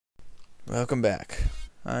Welcome back.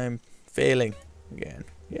 I'm failing again.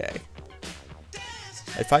 Yay.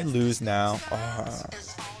 If I lose now,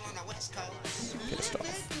 pissed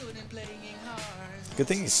off. Good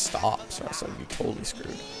thing he stops, or else I'd be totally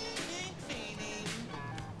screwed.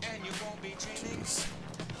 Jeez.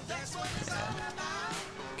 Yeah.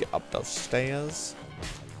 Get up those stairs.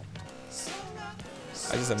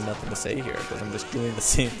 I just have nothing to say here because I'm just doing the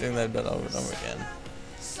same thing that I've done over and over again.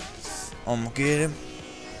 I'm gonna get him.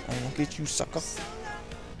 I'm gonna get you, sucker.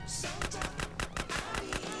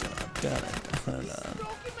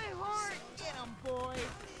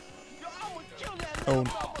 Oh,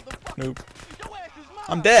 nope.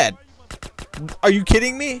 I'm dead. Are you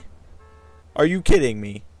kidding me? Are you kidding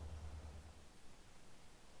me?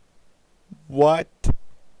 What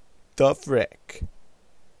the frick?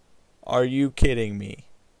 Are you kidding me?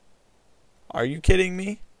 Are you kidding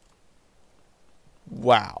me?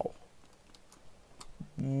 Wow.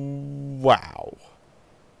 Wow.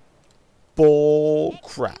 Bull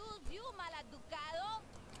crap.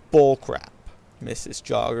 Bull crap. Mrs.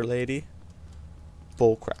 Jogger Lady.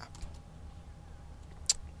 Bull crap.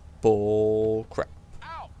 Bull crap.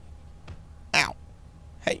 Ow.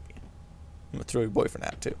 Hey. I'm gonna throw your boyfriend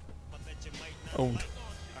out too. Owned.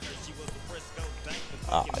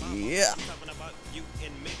 Ah, yeah.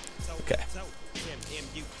 Okay.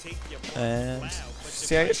 And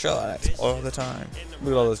see, I get shot at all the time.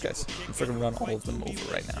 Look at all those guys. I'm freaking run all of them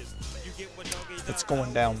over right now. It's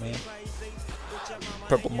going down, man.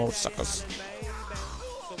 Purple mo suckers.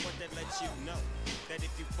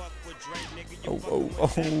 Oh, oh,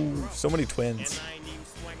 oh. So many twins.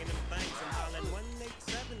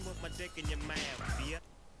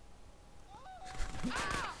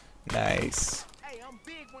 Nice.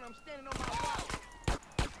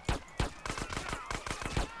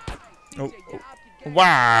 Oh, oh.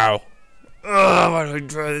 Wow. Ugh, why did I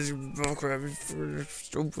try this bullcrap?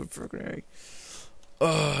 Stupid freaking egg.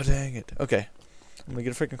 Oh, dang it. Okay. I'm gonna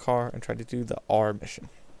get a freaking car and try to do the R mission.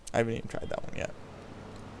 I haven't even tried that one yet.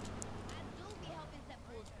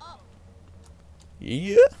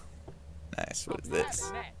 Yeah. Nice. What is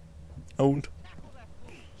this? Owned.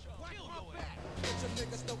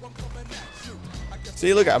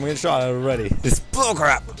 See, look, I'm getting shot at already. This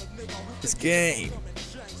bullcrap. This game.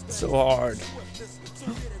 So hard.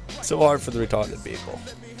 So hard for the retarded people.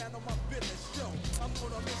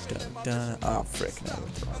 Dun, dun. Oh, frick. No,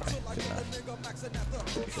 it's wrong way.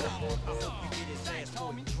 Pretty sure.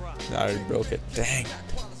 I already broke it. Dang it.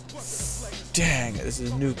 Dang it. This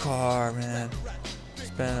is a new car, man.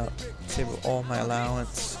 Spent up, saved up all my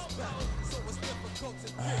allowance.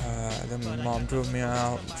 Then my mom drove me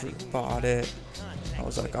out, bought it. I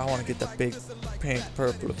was like, I want to get that big pink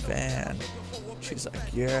purple van. She's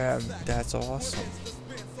like, yeah, that's awesome.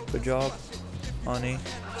 Good job, honey.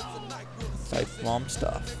 Like mom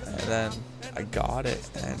stuff. And then I got it,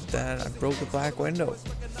 and then I broke the black window.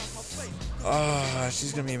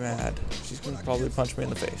 She's gonna be mad. She's gonna probably punch me in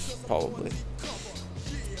the face, probably.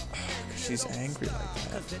 Cause she's angry like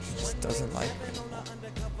that. She just doesn't like me anymore.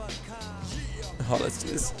 Oh, let's do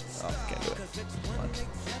this. Oh, can't do it. Come on.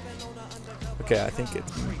 Okay, I think it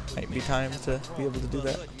might be time to be able to do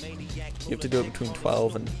that. You have to do it between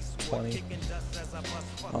 12 and 20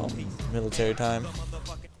 military time.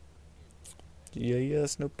 Yeah,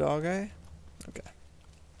 Snoop Dogg, eh? Okay.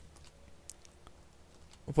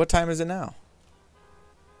 What time is it now?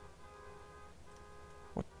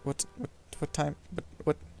 What time?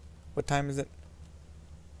 What time is it?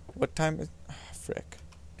 What time is? Ah, frick.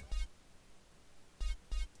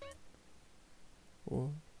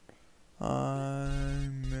 What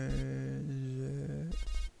time is it?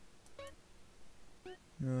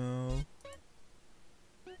 No.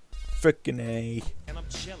 Frickin' A.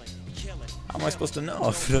 How am I supposed to know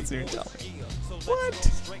if it doesn't even tell me? What?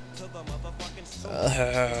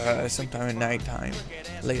 Sometime at nighttime.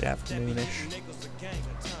 Late afternoonish.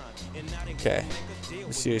 Okay.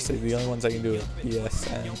 Seriously, the only ones I can do are BS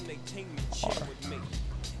and R.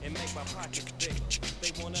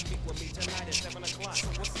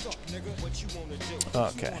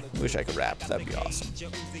 Okay, wish I could rap. That'd be awesome.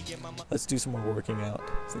 Let's do some more working out,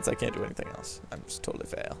 since I can't do anything else. I'm just totally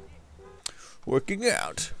fail. Working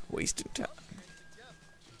out, wasting time.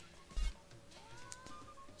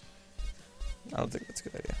 I don't think that's a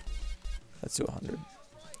good idea. Let's do 100.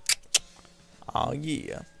 Oh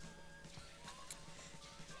yeah.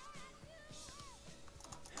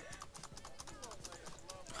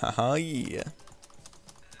 Haha, yeah.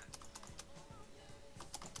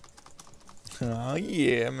 Oh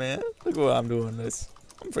yeah, man. Look what I'm doing this.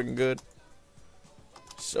 I'm freaking good.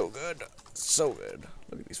 So good. So good.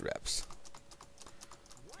 Look at these reps.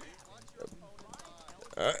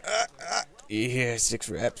 Yeah, 6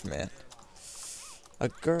 reps, man. A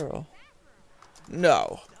girl?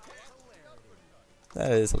 No.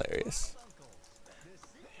 That is hilarious.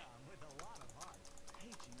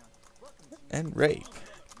 And rape.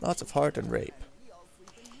 Lots of heart and rape.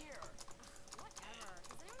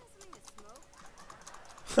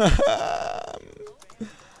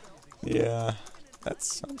 Yeah, that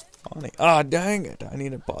sounds funny. Ah, dang it. I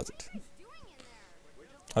need to pause it.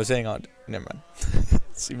 I was saying on. Never mind.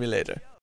 See me later.